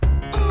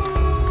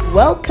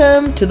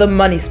Welcome to the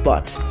Money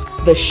Spot,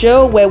 the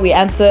show where we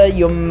answer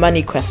your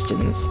money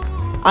questions.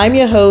 I'm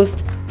your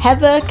host,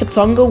 Heather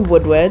Katsonga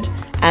Woodward,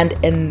 and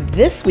in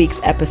this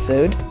week's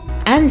episode,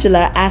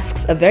 Angela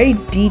asks a very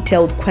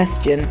detailed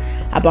question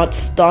about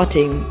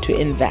starting to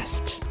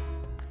invest.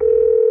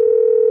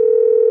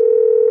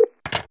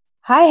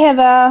 Hi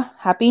Heather,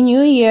 Happy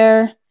New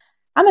Year.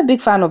 I'm a big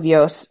fan of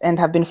yours and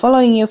have been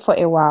following you for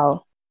a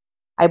while.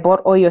 I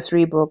bought all your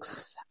 3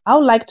 books. I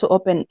would like to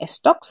open a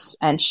stocks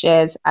and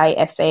shares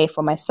ISA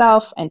for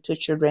myself and 2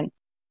 children,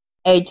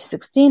 aged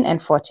 16 and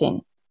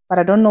 14, but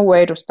I don't know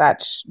where to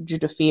start due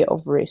to fear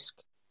of risk.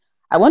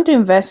 I want to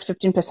invest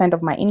 15%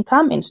 of my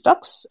income in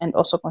stocks and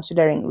also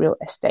considering real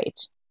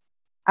estate.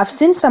 I've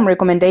seen some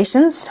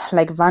recommendations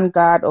like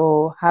Vanguard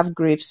or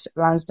Hargreaves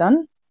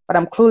Lansdown, but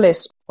I'm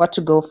clueless what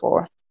to go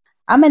for.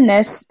 I'm a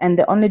nurse and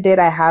the only debt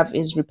I have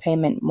is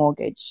repayment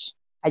mortgage.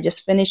 I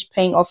just finished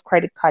paying off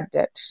credit card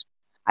debt.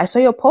 I saw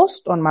your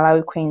post on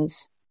Malawi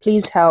Queens.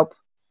 Please help.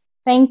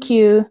 Thank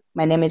you.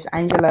 My name is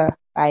Angela,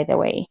 by the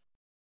way.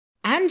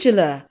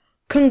 Angela,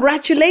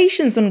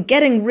 congratulations on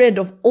getting rid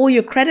of all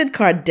your credit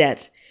card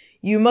debt.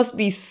 You must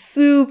be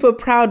super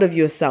proud of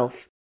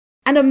yourself.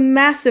 And a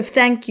massive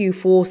thank you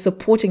for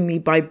supporting me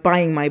by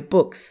buying my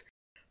books.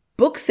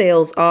 Book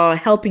sales are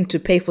helping to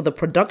pay for the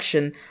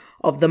production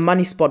of the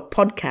Money Spot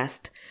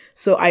podcast,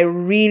 so I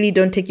really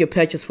don't take your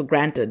purchase for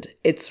granted.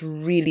 It's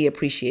really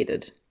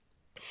appreciated.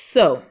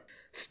 So,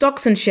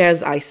 stocks and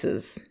shares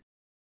ISAs.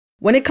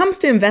 When it comes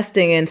to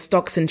investing in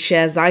stocks and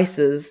shares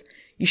ISAs,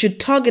 you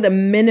should target a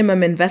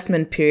minimum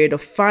investment period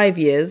of 5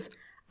 years,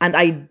 and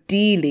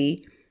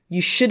ideally,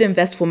 you should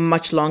invest for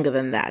much longer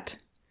than that.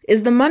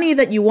 Is the money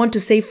that you want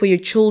to save for your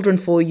children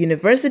for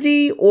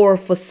university or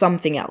for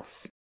something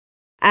else?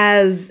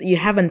 As you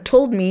haven't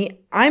told me,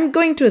 I'm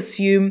going to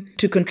assume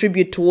to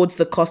contribute towards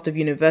the cost of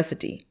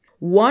university.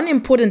 One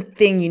important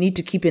thing you need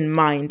to keep in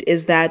mind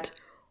is that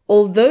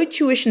although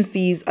tuition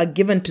fees are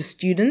given to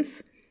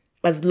students,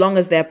 as long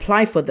as they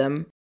apply for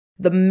them,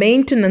 the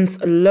maintenance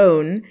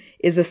alone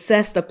is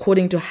assessed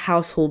according to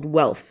household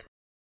wealth.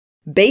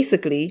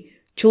 Basically,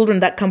 children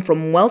that come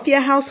from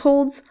wealthier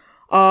households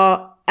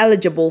are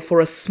eligible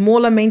for a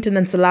smaller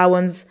maintenance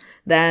allowance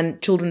than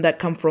children that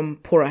come from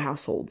poorer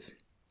households.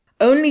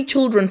 Only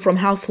children from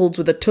households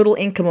with a total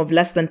income of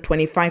less than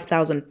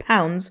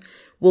 £25,000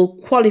 will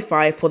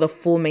qualify for the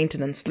full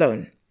maintenance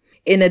loan.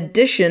 In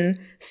addition,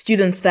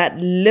 students that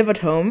live at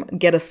home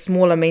get a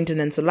smaller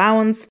maintenance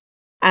allowance,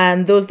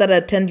 and those that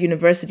attend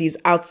universities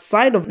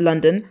outside of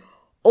London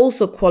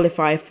also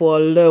qualify for a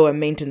lower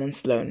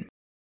maintenance loan.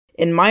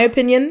 In my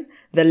opinion,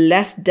 the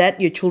less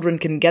debt your children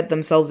can get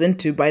themselves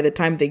into by the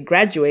time they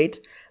graduate,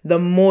 the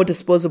more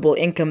disposable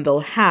income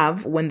they'll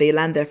have when they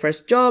land their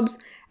first jobs,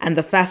 and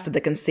the faster they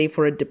can save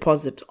for a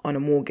deposit on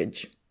a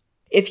mortgage.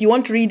 If you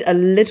want to read a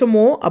little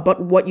more about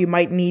what you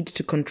might need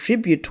to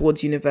contribute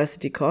towards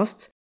university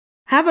costs,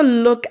 have a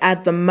look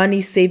at the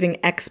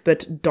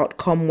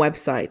moneysavingexpert.com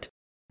website.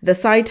 The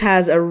site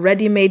has a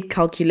ready-made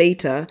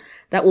calculator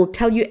that will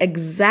tell you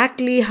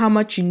exactly how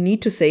much you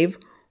need to save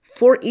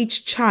for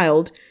each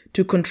child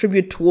to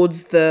contribute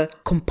towards the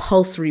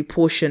compulsory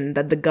portion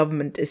that the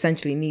government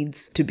essentially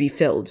needs to be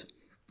filled.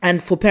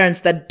 And for parents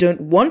that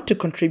don't want to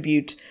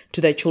contribute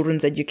to their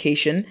children's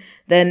education,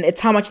 then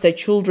it's how much their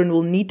children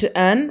will need to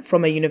earn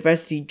from a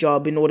university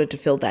job in order to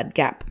fill that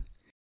gap.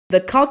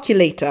 The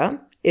calculator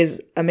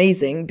is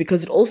amazing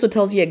because it also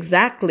tells you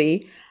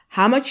exactly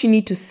how much you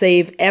need to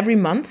save every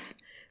month,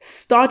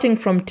 starting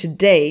from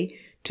today,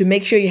 to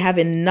make sure you have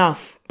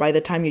enough by the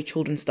time your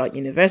children start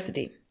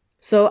university.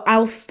 So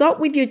I'll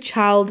start with your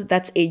child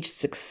that's age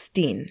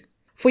 16.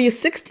 For your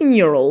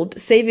 16-year-old,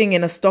 saving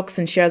in a stocks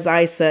and shares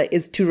ISA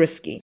is too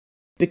risky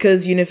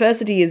because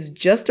university is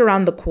just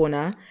around the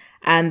corner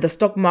and the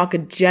stock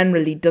market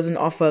generally doesn't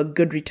offer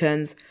good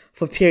returns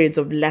for periods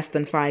of less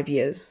than 5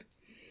 years.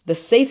 The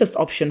safest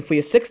option for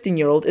your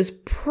 16-year-old is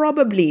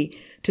probably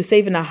to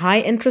save in a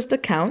high-interest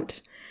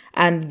account,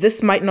 and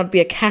this might not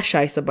be a cash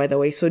ISA, by the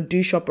way, so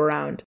do shop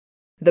around.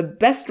 The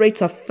best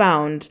rates I've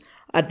found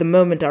at the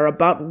moment are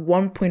about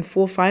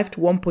 1.45 to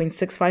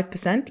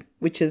 1.65%,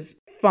 which is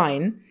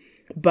fine,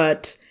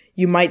 but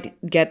you might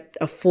get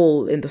a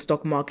fall in the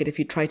stock market if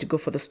you try to go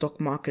for the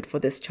stock market for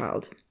this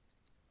child.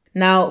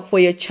 Now, for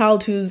your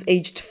child who's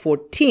aged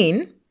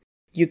 14,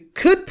 you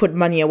could put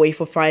money away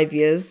for 5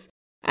 years,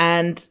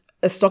 and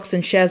a stocks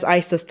and shares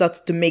ISA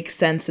starts to make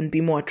sense and be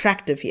more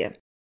attractive here.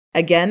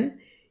 Again,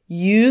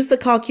 use the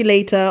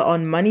calculator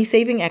on Money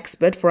Saving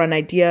Expert for an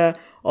idea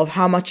of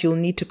how much you'll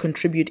need to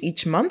contribute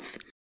each month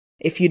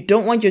if you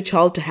don't want your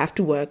child to have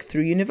to work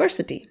through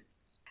university.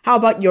 How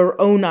about your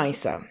own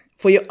ISA?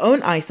 For your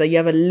own ISA, you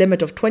have a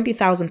limit of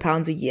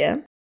 £20,000 a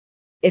year.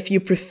 If you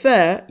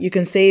prefer, you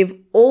can save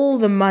all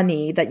the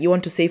money that you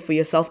want to save for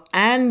yourself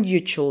and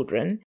your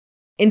children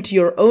into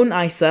your own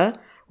ISA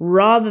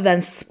rather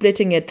than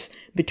splitting it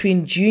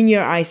between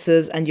junior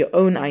ISAs and your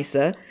own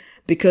ISA,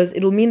 because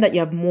it'll mean that you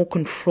have more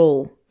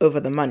control over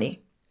the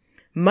money.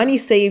 Money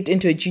saved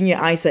into a junior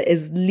ISA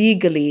is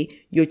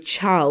legally your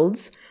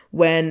child's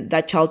when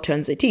that child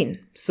turns 18.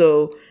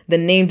 So the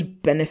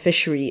named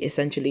beneficiary,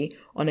 essentially,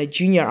 on a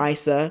junior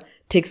ISA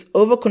takes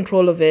over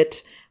control of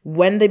it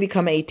when they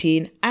become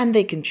 18, and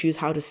they can choose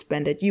how to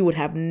spend it. You would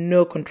have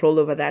no control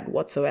over that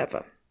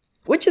whatsoever,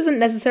 which isn't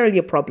necessarily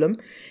a problem.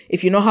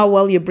 If you know how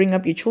well you bring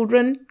up your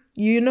children,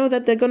 you know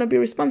that they're going to be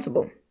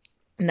responsible.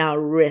 Now,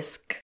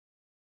 risk.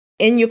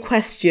 In your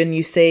question,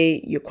 you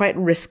say you're quite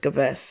risk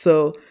averse.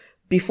 So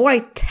before I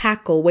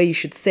tackle where you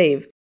should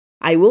save,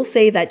 I will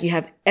say that you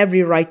have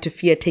every right to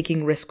fear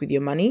taking risk with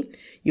your money.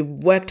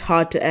 You've worked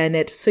hard to earn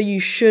it, so you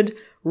should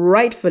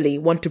rightfully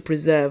want to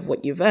preserve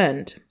what you've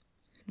earned.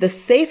 The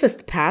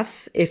safest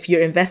path, if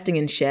you're investing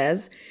in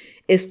shares,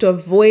 is to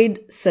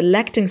avoid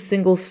selecting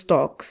single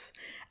stocks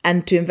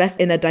and to invest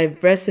in a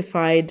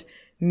diversified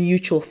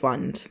mutual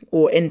fund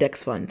or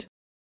index fund.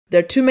 There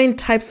are two main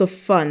types of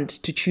fund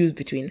to choose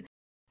between: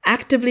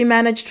 actively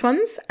managed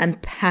funds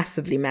and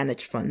passively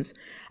managed funds.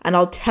 And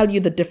I'll tell you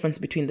the difference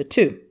between the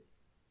two.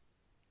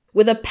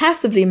 With a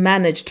passively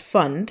managed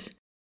fund,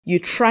 you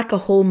track a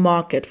whole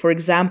market. For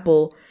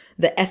example,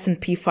 the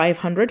S&P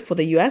 500 for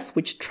the US,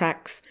 which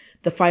tracks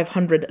the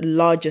 500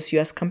 largest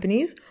US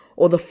companies,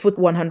 or the FTSE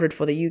 100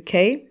 for the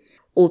UK.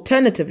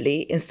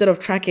 Alternatively, instead of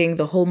tracking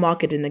the whole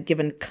market in a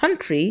given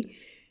country,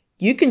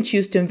 you can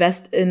choose to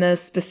invest in a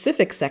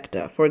specific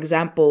sector. For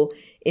example,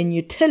 in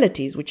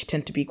utilities, which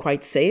tend to be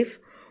quite safe,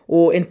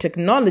 or in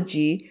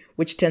technology,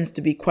 which tends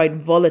to be quite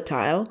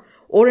volatile,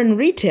 or in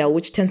retail,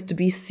 which tends to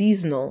be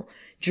seasonal.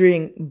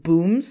 During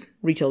booms,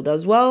 retail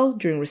does well.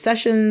 During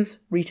recessions,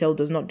 retail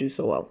does not do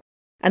so well.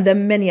 And there are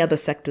many other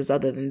sectors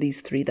other than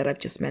these three that I've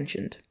just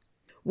mentioned.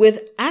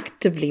 With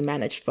actively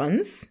managed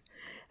funds,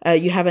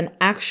 you have an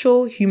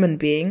actual human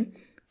being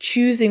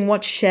choosing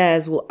what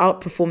shares will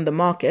outperform the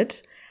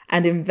market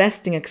and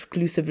investing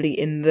exclusively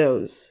in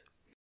those.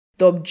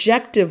 The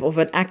objective of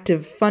an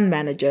active fund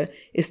manager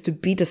is to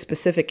beat a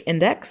specific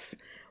index,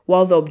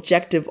 while the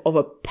objective of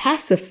a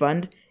passive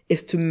fund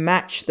is to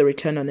match the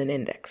return on an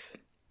index.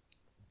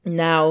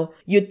 Now,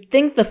 you'd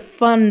think the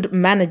fund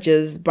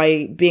managers,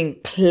 by being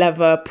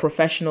clever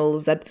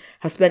professionals that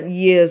have spent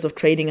years of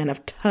trading and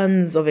have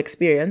tons of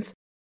experience,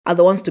 are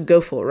the ones to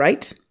go for,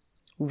 right?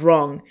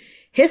 Wrong.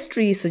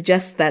 History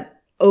suggests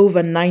that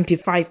over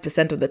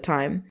 95% of the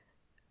time,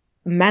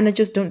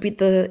 managers don't beat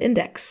the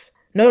index.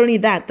 Not only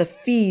that, the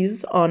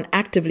fees on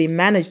actively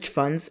managed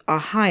funds are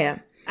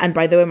higher. And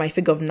by the way, my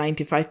figure of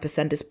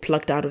 95% is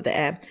plucked out of the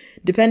air.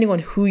 Depending on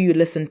who you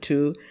listen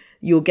to,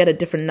 you'll get a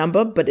different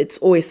number, but it's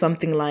always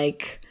something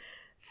like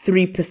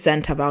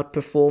 3% have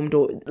outperformed,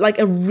 or like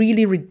a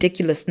really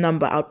ridiculous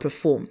number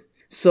outperform.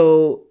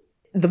 So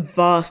the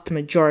vast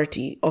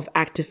majority of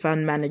active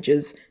fund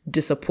managers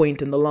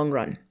disappoint in the long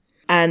run.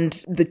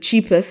 And the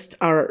cheapest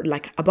are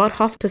like about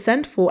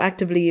 0.5% for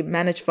actively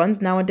managed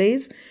funds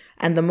nowadays.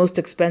 And the most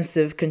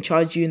expensive can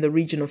charge you in the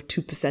region of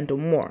 2% or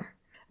more.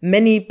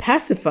 Many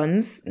passive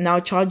funds now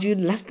charge you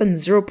less than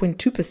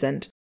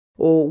 0.2%,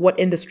 or what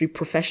industry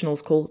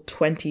professionals call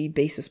 20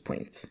 basis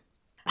points.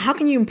 How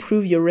can you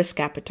improve your risk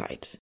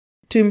appetite?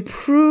 To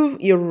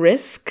improve your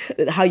risk,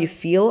 how you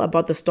feel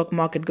about the stock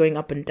market going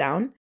up and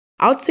down,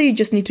 I would say you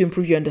just need to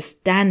improve your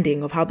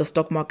understanding of how the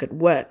stock market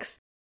works.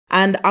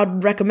 And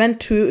I'd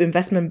recommend 2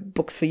 investment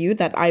books for you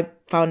that I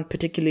found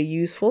particularly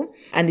useful.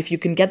 And if you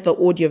can get the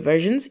audio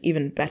versions,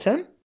 even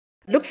better.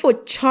 Look for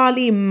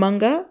Charlie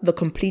Munger, The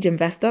Complete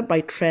Investor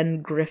by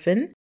Trent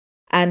Griffin.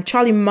 And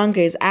Charlie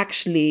Munger is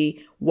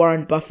actually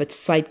Warren Buffett's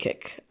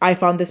sidekick. I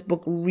found this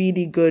book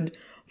really good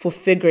for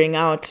figuring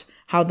out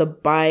how the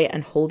buy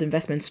and hold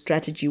investment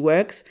strategy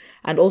works,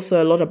 and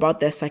also a lot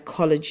about their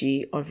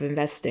psychology of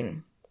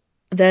investing.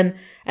 Then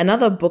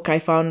another book I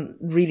found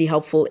really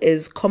helpful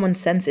is Common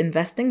Sense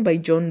Investing by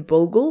John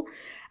Bogle.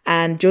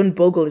 And John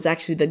Bogle is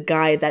actually the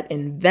guy that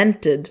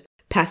invented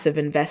passive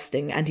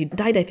investing. And he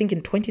died, I think, in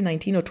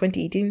 2019 or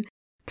 2018,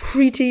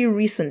 pretty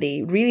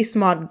recently. Really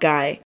smart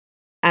guy.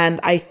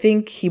 And I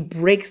think he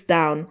breaks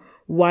down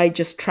why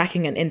just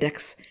tracking an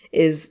index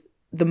is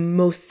the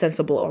most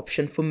sensible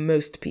option for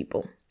most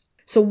people.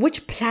 So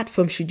which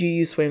platform should you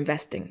use for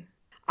investing?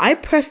 I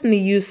personally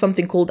use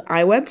something called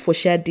iWeb for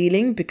share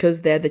dealing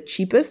because they're the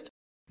cheapest,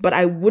 but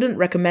I wouldn't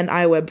recommend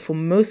iWeb for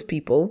most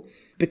people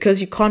because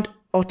you can't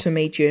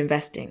automate your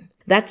investing.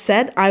 That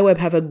said, iWeb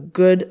have a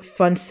good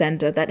fund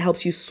center that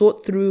helps you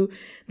sort through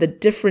the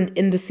different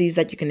indices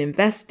that you can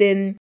invest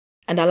in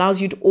and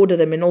allows you to order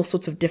them in all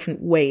sorts of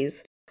different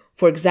ways.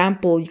 For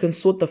example, you can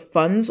sort the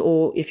funds,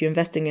 or if you're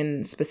investing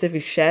in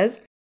specific shares,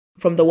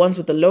 from the ones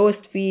with the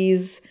lowest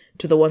fees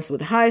to the ones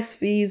with the highest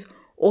fees,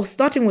 or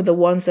starting with the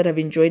ones that have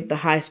enjoyed the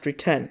highest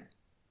return.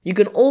 You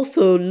can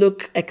also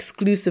look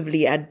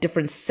exclusively at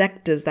different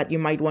sectors that you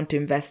might want to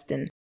invest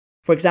in.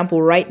 For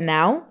example, right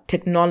now,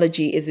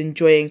 technology is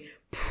enjoying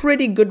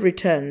pretty good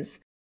returns.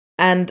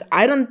 And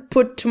I don't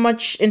put too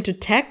much into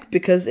tech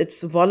because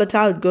it's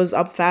volatile, it goes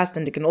up fast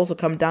and it can also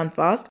come down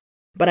fast.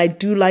 But I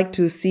do like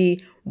to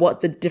see what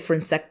the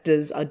different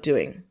sectors are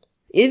doing.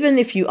 Even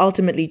if you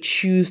ultimately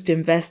choose to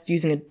invest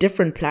using a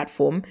different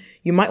platform,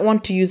 you might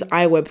want to use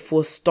iWeb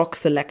for stock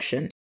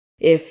selection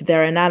if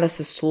their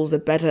analysis tools are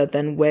better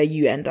than where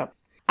you end up.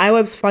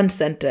 iWeb's Fund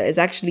Center is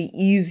actually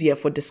easier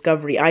for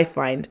discovery, I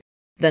find,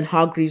 than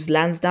Hargreaves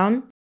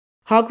Lansdown.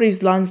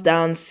 Hargreaves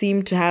Lansdown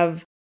seem to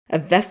have a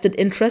vested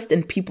interest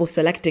in people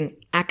selecting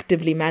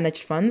actively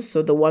managed funds,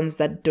 so the ones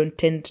that don't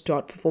tend to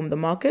outperform the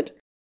market.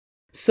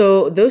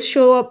 So those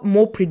show up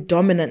more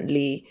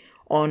predominantly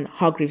on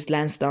Hargreaves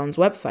Lansdown's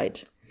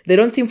website. They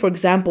don't seem, for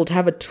example, to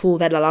have a tool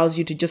that allows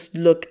you to just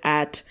look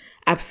at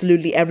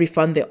absolutely every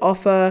fund they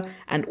offer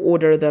and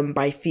order them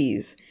by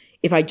fees.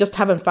 If I just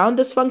haven't found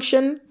this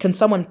function, can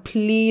someone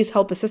please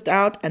help a sister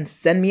out and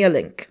send me a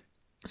link?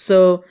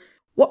 So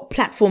what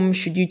platform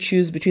should you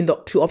choose between the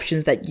two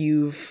options that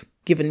you've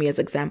given me as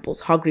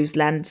examples, Hargreaves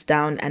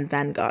Lansdown and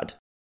Vanguard?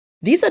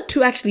 These are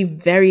two actually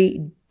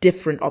very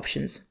different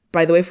options.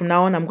 By the way, from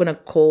now on, I'm going to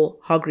call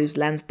Hargreaves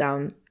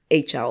Lansdown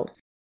HL.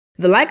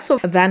 The likes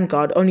of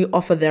Vanguard only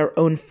offer their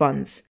own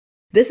funds.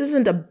 This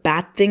isn't a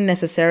bad thing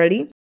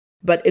necessarily,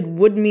 but it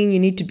would mean you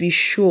need to be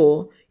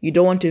sure you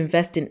don't want to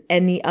invest in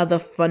any other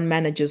fund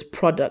manager's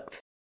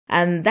products.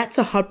 And that's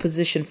a hard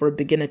position for a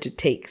beginner to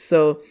take.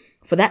 So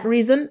for that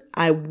reason,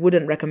 I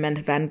wouldn't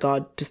recommend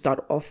Vanguard to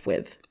start off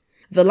with.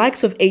 The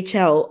likes of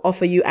HL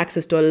offer you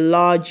access to a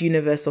large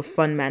universe of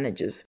fund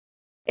managers.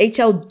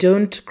 HL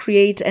don't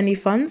create any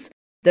funds.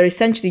 They're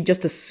essentially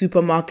just a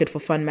supermarket for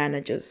fund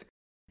managers.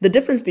 The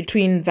difference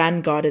between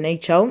Vanguard and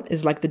HL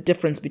is like the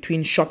difference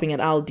between shopping at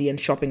Aldi and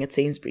shopping at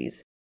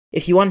Sainsbury's.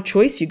 If you want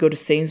choice, you go to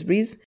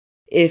Sainsbury's.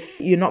 If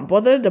you're not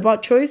bothered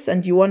about choice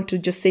and you want to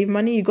just save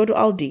money, you go to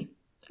Aldi.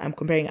 I'm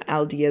comparing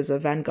Aldi as a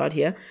Vanguard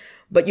here,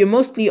 but you're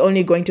mostly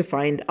only going to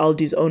find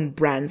Aldi's own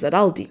brands at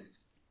Aldi.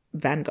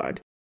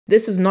 Vanguard.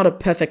 This is not a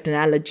perfect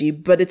analogy,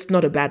 but it's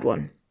not a bad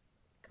one.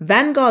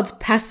 Vanguard's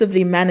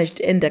passively managed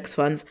index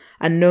funds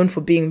are known for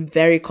being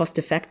very cost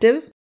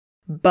effective,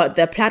 but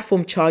their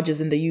platform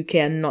charges in the UK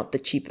are not the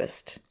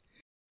cheapest.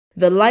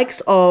 The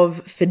likes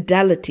of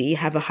Fidelity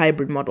have a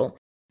hybrid model.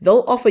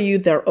 They'll offer you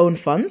their own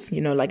funds,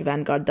 like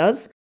Vanguard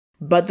does,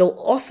 but they'll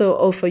also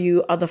offer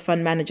you other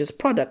fund managers'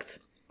 products.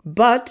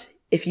 But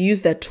if you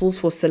use their tools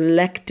for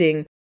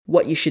selecting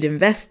what you should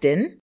invest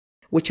in,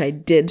 which I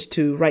did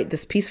to write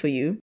this piece for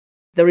you,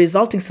 the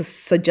resulting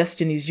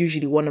suggestion is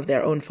usually one of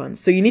their own funds.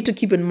 So you need to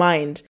keep in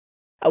mind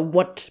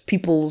what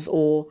people's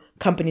or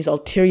companies'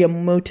 ulterior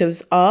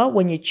motives are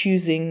when you're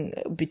choosing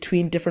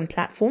between different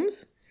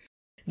platforms.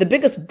 The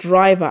biggest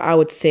driver, I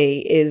would say,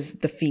 is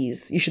the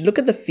fees. You should look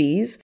at the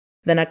fees,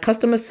 then at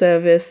customer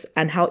service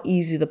and how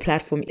easy the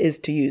platform is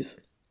to use.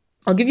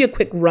 I'll give you a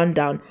quick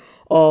rundown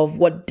of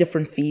what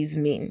different fees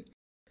mean.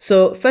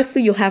 So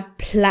firstly, you'll have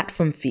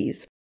platform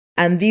fees,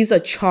 and these are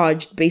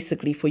charged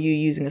basically for you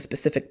using a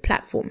specific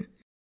platform.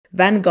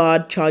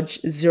 Vanguard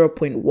charge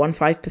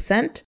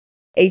 0.15%,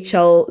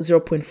 HL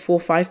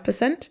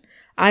 0.45%.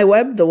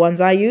 iWeb, the ones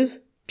I use,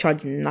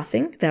 charge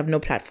nothing. They have no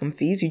platform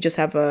fees. You just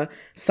have a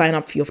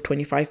sign-up fee of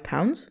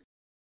 £25.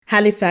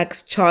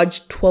 Halifax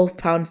charge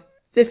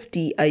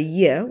 £12.50 a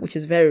year, which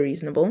is very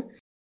reasonable.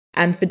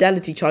 And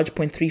Fidelity charge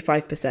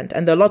 0.35%.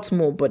 And there are lots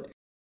more, but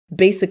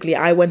basically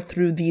I went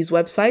through these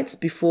websites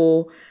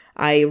before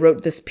I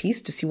wrote this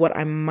piece to see what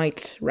I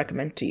might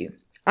recommend to you.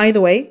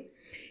 Either way,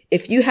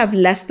 if you have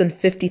less than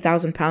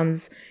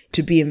 £50,000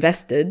 to be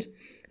invested,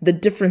 the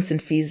difference in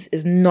fees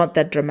is not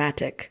that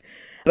dramatic.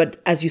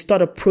 But as you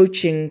start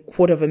approaching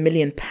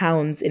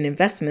 £250,000 in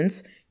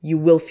investments, you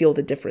will feel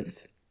the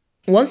difference.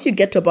 Once you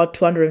get to about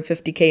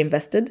 250k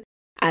invested,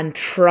 and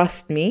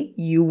trust me,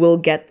 you will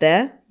get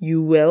there,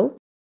 you will.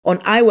 On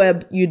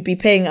iWeb, you'd be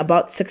paying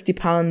about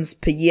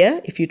 £60 per year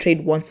if you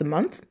trade once a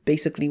month,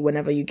 basically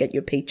whenever you get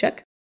your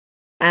paycheck.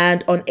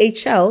 And on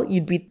HL,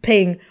 you'd be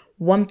paying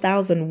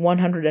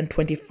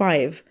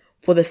 £1,125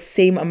 for the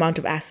same amount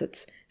of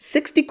assets.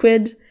 60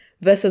 quid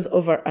versus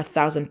over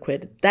 1,000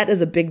 quid. That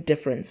is a big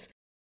difference.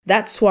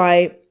 That's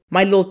why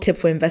my little tip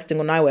for investing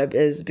on iWeb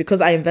is,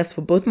 because I invest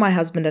for both my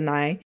husband and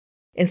I,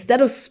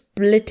 instead of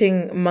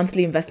splitting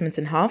monthly investments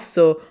in half,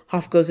 so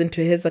half goes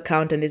into his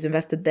account and is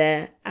invested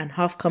there and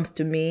half comes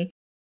to me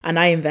and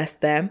I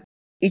invest there,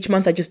 each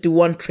month I just do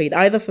one trade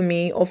either for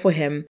me or for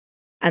him.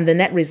 And the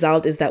net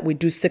result is that we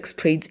do 6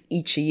 trades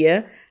each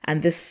year,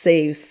 and this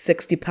saves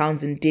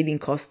 £60 in dealing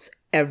costs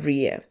every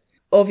year.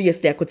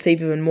 Obviously, I could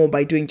save even more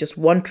by doing just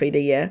one trade a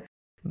year,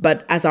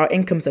 but as our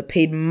incomes are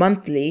paid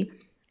monthly,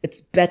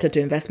 it's better to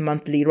invest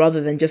monthly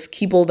rather than just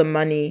keep all the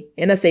money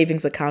in a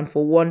savings account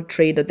for one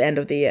trade at the end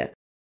of the year.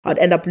 I'd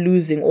end up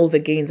losing all the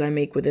gains I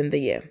make within the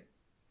year.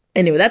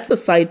 Anyway, that's a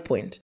side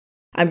point.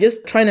 I'm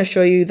just trying to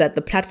show you that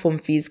the platform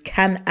fees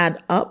can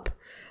add up,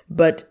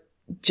 but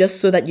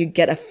just so that you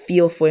get a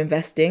feel for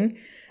investing,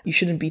 you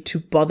shouldn't be too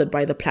bothered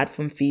by the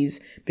platform fees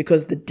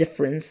because the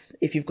difference,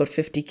 if you've got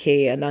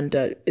 50k and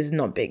under, is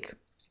not big.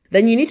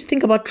 Then you need to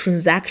think about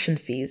transaction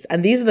fees,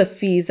 and these are the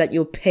fees that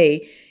you'll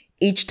pay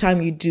each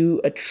time you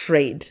do a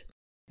trade.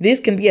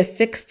 These can be a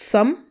fixed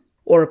sum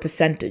or a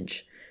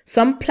percentage.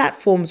 Some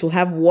platforms will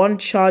have one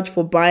charge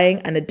for buying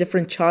and a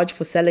different charge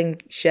for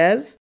selling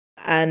shares.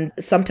 And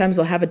sometimes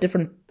they'll have a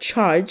different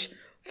charge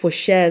for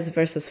shares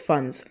versus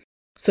funds.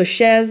 So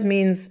shares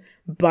means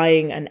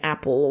buying an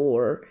Apple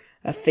or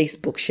a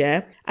Facebook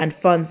share, and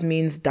funds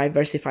means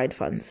diversified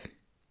funds.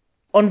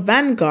 On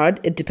Vanguard,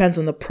 it depends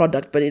on the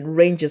product, but it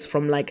ranges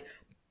from like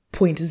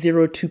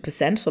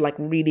 0.02%, so like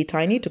really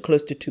tiny, to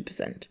close to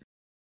 2%.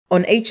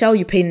 On HL,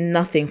 you pay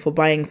nothing for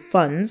buying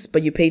funds,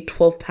 but you pay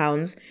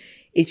 £12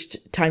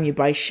 each time you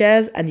buy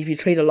shares. And if you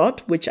trade a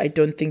lot, which I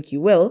don't think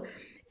you will,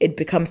 it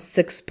becomes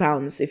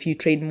 £6 if you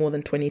trade more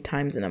than 20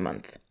 times in a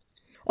month.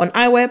 On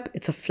iWeb,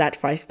 it's a flat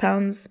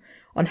 £5.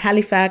 On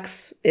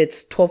Halifax,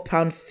 it's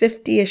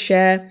 £12.50 a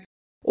share,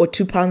 or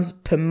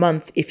 £2 per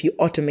month if you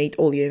automate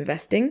all your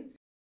investing.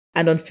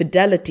 And on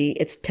Fidelity,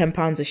 it's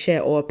 £10 a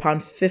share, or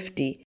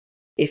 £1.50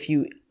 if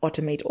you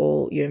automate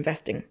all your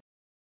investing.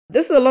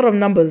 This is a lot of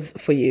numbers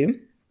for you,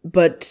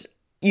 but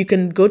you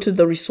can go to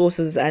the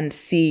resources and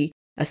see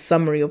a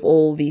summary of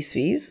all these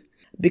fees.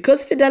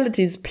 Because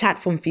Fidelity's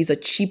platform fees are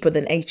cheaper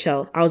than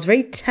HL, I was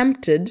very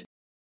tempted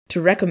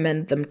to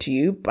recommend them to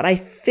you, but I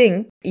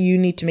think you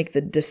need to make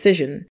the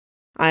decision.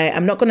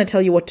 I'm not going to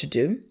tell you what to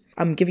do.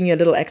 I'm giving you a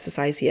little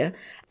exercise here.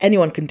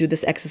 Anyone can do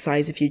this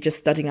exercise if you're just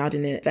starting out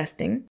in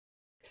investing.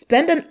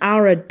 Spend an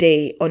hour a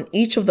day on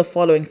each of the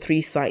following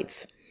 3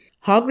 sites.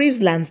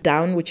 Hargreaves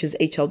Lansdowne, which is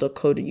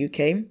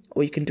hl.co.uk,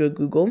 or you can do a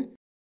Google.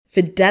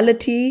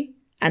 Fidelity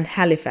and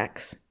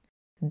Halifax.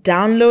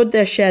 Download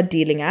their share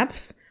dealing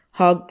apps.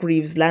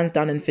 Hargreaves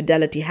Lansdowne and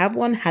Fidelity have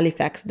one.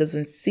 Halifax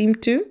doesn't seem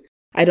to.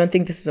 I don't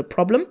think this is a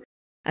problem.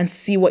 And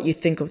see what you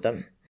think of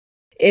them.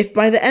 If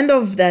by the end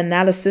of the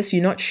analysis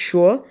you're not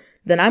sure,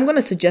 then I'm going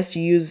to suggest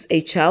you use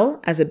HL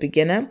as a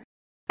beginner.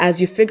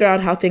 As you figure out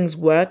how things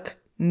work,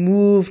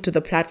 move to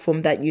the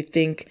platform that you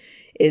think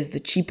is the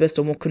cheapest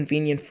or more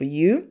convenient for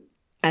you.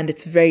 And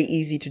it's very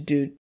easy to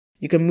do.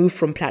 You can move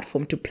from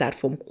platform to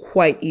platform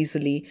quite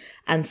easily.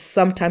 And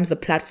sometimes the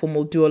platform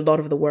will do a lot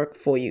of the work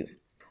for you.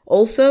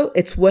 Also,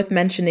 it's worth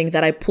mentioning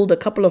that I pulled a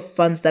couple of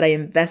funds that I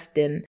invest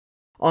in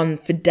on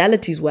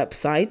Fidelity's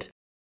website.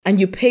 And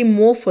you pay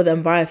more for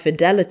them via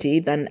Fidelity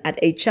than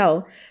at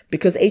HL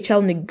because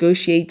HL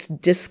negotiates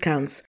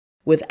discounts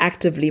with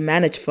actively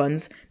managed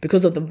funds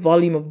because of the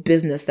volume of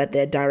business that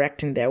they're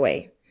directing their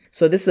way.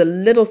 So this is a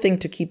little thing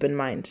to keep in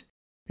mind.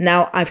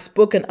 Now, I've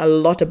spoken a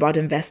lot about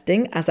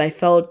investing as I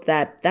felt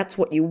that that's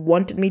what you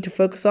wanted me to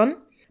focus on.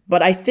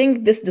 But I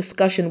think this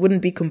discussion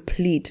wouldn't be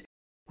complete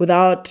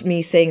without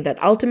me saying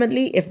that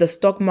ultimately, if the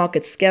stock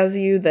market scares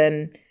you,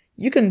 then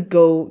you can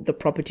go the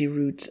property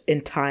route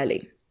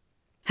entirely.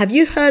 Have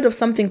you heard of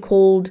something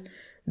called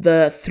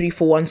the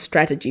 3-for-1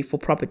 strategy for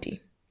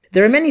property?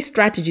 There are many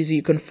strategies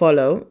you can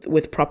follow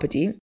with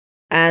property,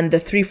 and the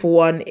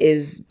 3-for-1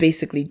 is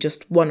basically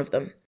just one of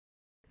them.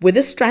 With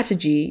this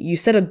strategy, you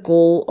set a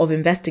goal of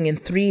investing in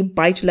 3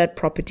 buy-to-let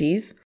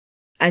properties,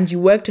 and you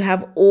work to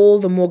have all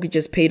the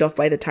mortgages paid off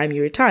by the time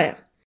you retire.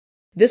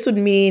 This would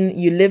mean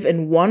you live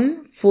in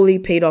one fully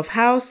paid off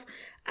house,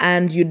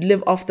 and you'd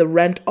live off the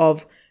rent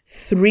of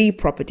 3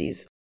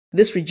 properties.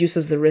 This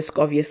reduces the risk,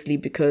 obviously,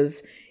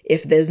 because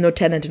if there's no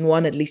tenant in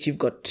one, at least you've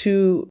got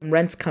 2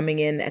 rents coming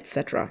in,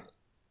 etc.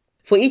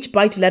 For each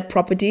buy-to-let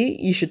property,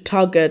 you should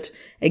target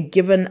a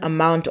given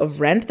amount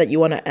of rent that you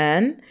want to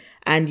earn,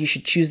 and you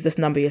should choose this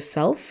number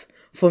yourself.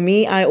 For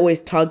me, I always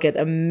target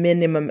a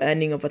minimum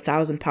earning of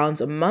 £1,000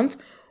 a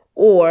month,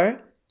 or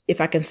if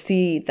I can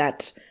see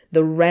that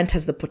the rent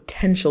has the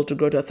potential to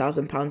grow to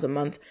 £1,000 a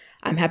month,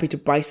 I'm happy to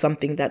buy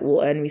something that will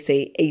earn me,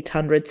 say,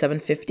 £800,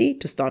 £750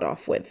 to start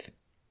off with.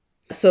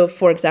 So,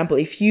 for example,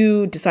 if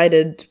you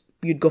decided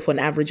you'd go for an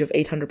average of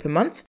 £800 per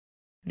month,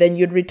 then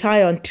you'd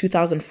retire on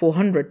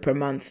 £2,400 per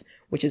month,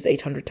 which is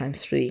 800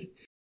 times 3.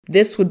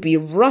 This would be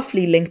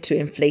roughly linked to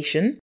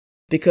inflation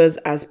because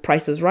as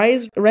prices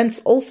rise, rents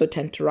also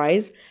tend to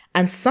rise,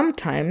 and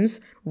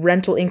sometimes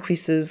rental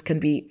increases can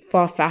be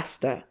far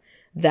faster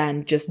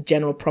than just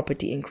general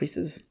property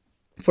increases.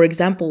 For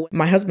example,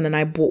 my husband and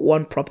I bought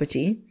one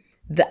property.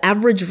 The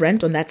average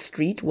rent on that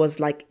street was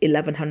like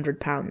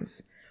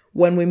 £1,100.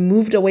 When we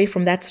moved away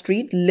from that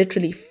street,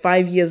 literally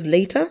 5 years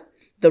later,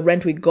 the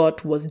rent we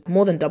got was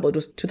more than double. It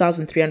was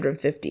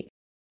 $2,350.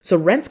 So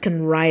rents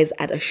can rise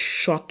at a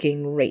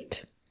shocking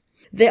rate.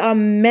 There are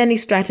many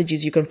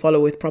strategies you can follow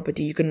with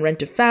property. You can rent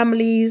to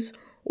families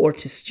or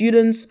to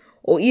students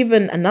or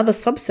even another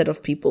subset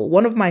of people.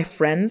 One of my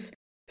friends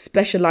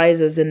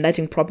specializes in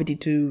letting property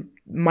to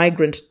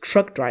migrant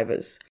truck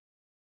drivers.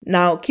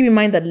 Now, keep in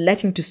mind that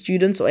letting to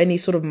students or any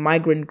sort of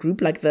migrant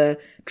group like the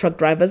truck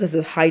drivers has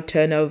a high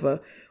turnover,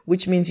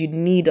 which means you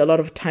need a lot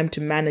of time to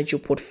manage your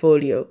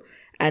portfolio.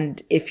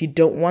 And if you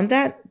don't want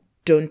that,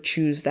 don't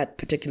choose that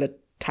particular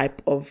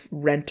type of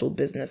rental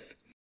business.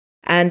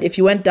 And if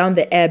you went down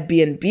the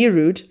Airbnb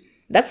route,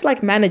 that's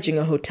like managing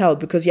a hotel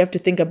because you have to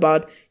think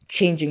about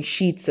changing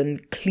sheets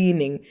and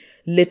cleaning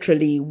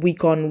literally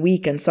week on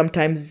week and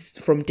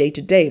sometimes from day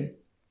to day.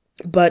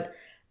 But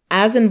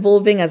as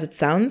involving as it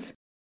sounds,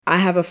 I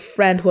have a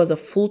friend who has a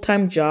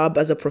full-time job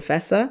as a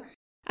professor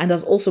and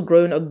has also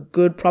grown a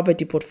good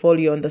property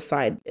portfolio on the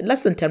side.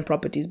 Less than 10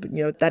 properties, but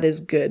that is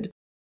good.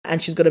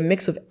 And she's got a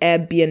mix of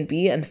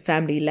Airbnb and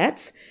family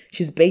lets.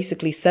 She's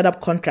basically set up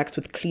contracts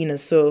with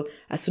cleaners. So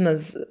as soon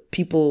as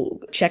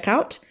people check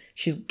out,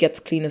 she gets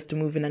cleaners to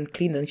move in and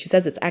clean. And she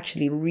says it's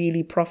actually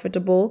really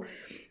profitable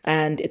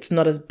and it's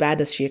not as bad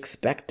as she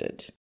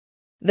expected.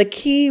 The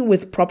key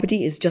with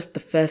property is just the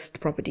first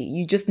property.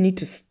 You just need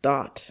to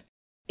start.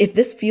 If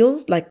this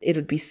feels like it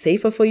would be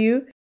safer for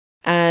you,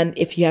 and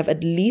if you have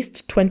at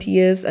least 20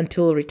 years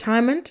until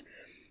retirement,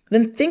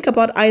 then think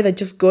about either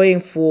just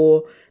going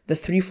for the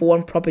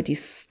 3-for-1 property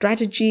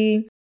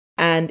strategy,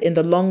 and in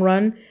the long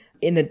run,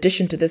 in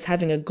addition to this,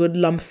 having a good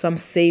lump sum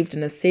saved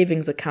in a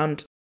savings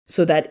account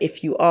so that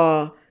if you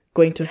are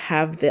going to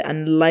have the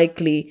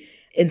unlikely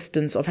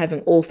instance of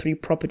having all 3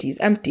 properties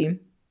empty,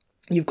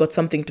 you've got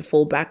something to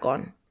fall back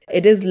on.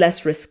 It is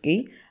less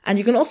risky, and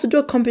you can also do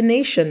a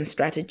combination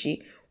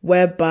strategy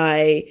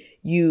whereby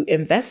you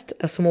invest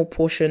a small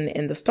portion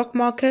in the stock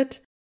market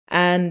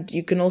and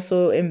you can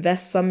also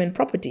invest some in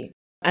property.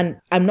 And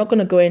I'm not going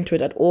to go into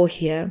it at all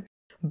here,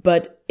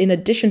 but in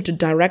addition to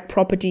direct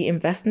property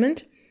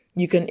investment,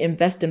 you can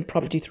invest in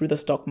property through the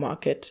stock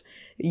market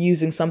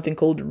using something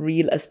called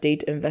real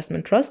estate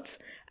investment trusts.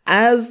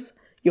 As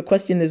your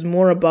question is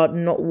more about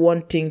not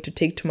wanting to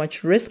take too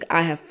much risk,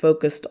 I have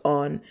focused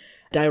on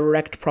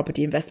direct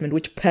property investment,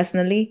 which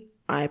personally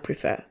I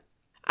prefer.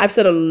 I've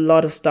said a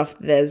lot of stuff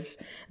there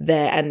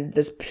and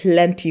there's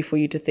plenty for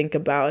you to think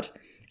about.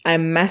 I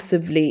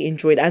massively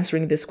enjoyed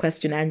answering this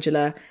question,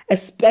 Angela,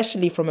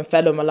 especially from a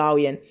fellow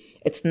Malawian.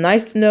 It's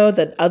nice to know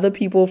that other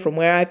people from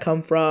where I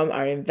come from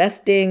are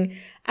investing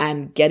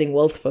and getting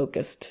wealth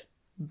focused.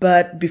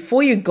 But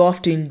before you go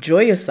off to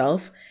enjoy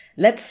yourself,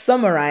 let's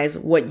summarize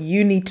what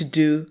you need to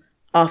do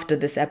after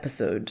this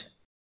episode.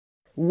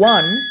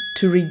 1,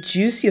 to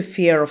reduce your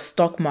fear of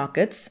stock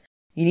markets,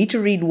 you need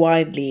to read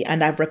widely,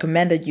 and I've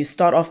recommended you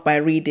start off by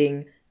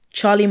reading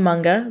Charlie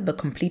Munger, The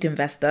Complete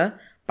Investor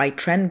by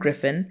Trent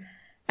Griffin,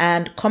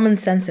 and Common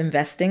Sense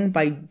Investing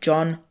by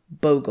John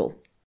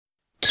Bogle.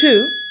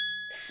 2,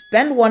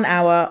 spend 1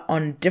 hour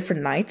on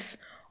different nights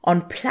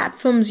on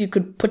platforms you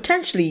could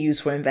potentially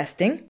use for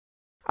investing.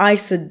 I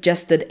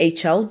suggested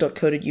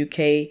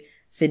hl.co.uk,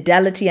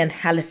 Fidelity and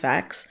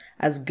Halifax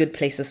as good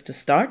places to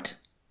start.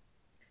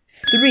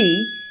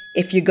 3,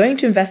 if you're going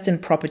to invest in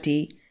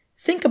property,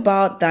 think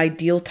about the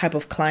ideal type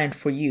of client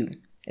for you.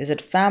 Is it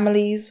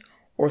families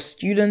or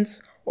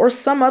students or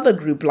some other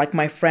group like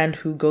my friend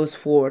who goes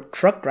for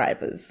truck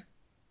drivers?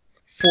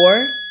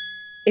 4,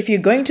 if you're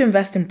going to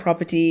invest in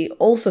property,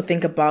 also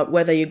think about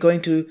whether you're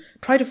going to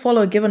try to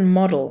follow a given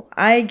model.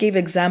 I gave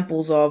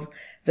examples of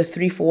the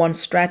 3-for-1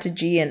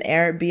 strategy and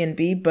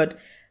Airbnb, but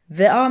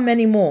there are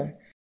many more.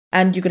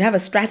 And you could have a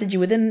strategy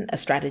within a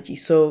strategy.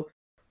 So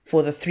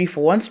for the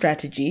 3-for-1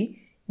 strategy,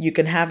 you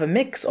can have a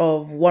mix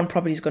of one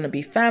property is going to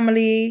be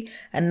family,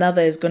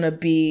 another is going to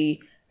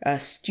be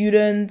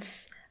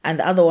students, and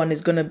the other one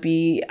is going to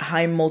be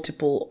high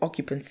multiple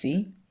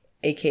occupancy,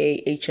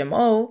 aka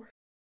HMO.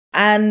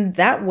 And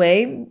that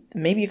way,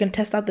 maybe you can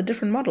test out the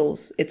different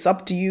models. It's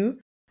up to you,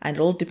 and it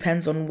all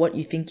depends on what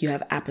you think you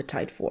have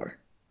appetite for.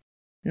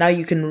 Now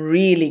you can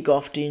really go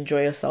off to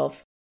enjoy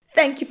yourself.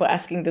 Thank you for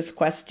asking this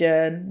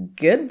question.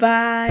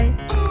 Goodbye.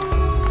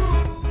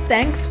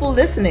 Thanks for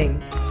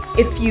listening.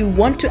 If you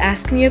want to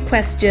ask me a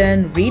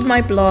question, read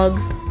my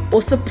blogs,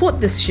 or support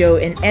this show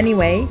in any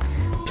way,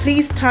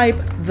 please type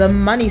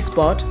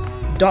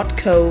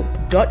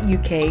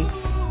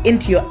themoneyspot.co.uk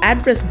into your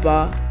address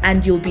bar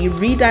and you'll be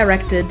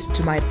redirected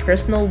to my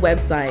personal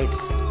website.